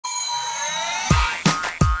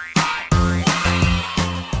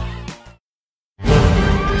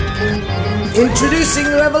Introducing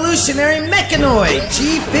revolutionary Meccanoid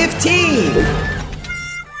G15.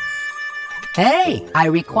 Hey, I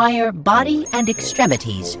require body and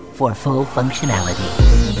extremities for full functionality.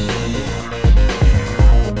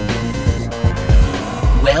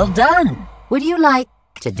 Well done. Would you like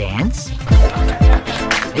to dance?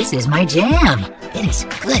 This is my jam. It is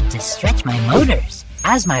good to stretch my motors.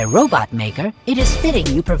 As my robot maker, it is fitting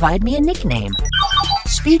you provide me a nickname.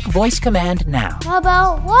 Speak voice command now. How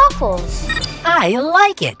about waffles? I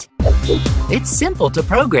like it. It's simple to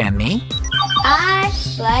program me. I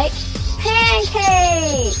like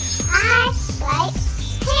pancakes. I like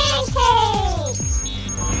pancakes.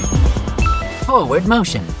 Forward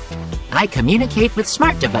motion. I communicate with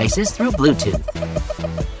smart devices through Bluetooth.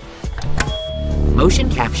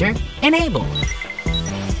 Motion capture enabled.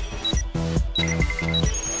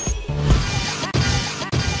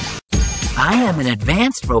 I am an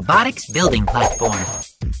advanced robotics building platform.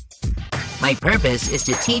 My purpose is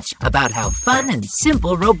to teach about how fun and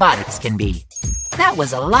simple robotics can be. That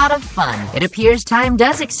was a lot of fun. It appears time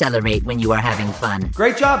does accelerate when you are having fun.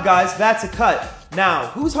 Great job, guys. That's a cut. Now,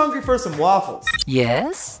 who's hungry for some waffles?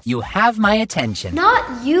 Yes, you have my attention.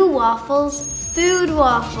 Not you waffles, food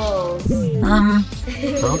waffles.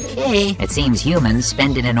 Okay. It seems humans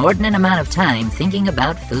spend an inordinate amount of time thinking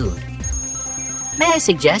about food. May I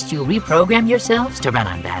suggest you reprogram yourselves to run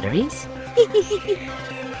on batteries?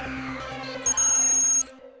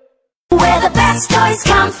 Where the best toys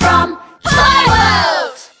come from, Toyworld!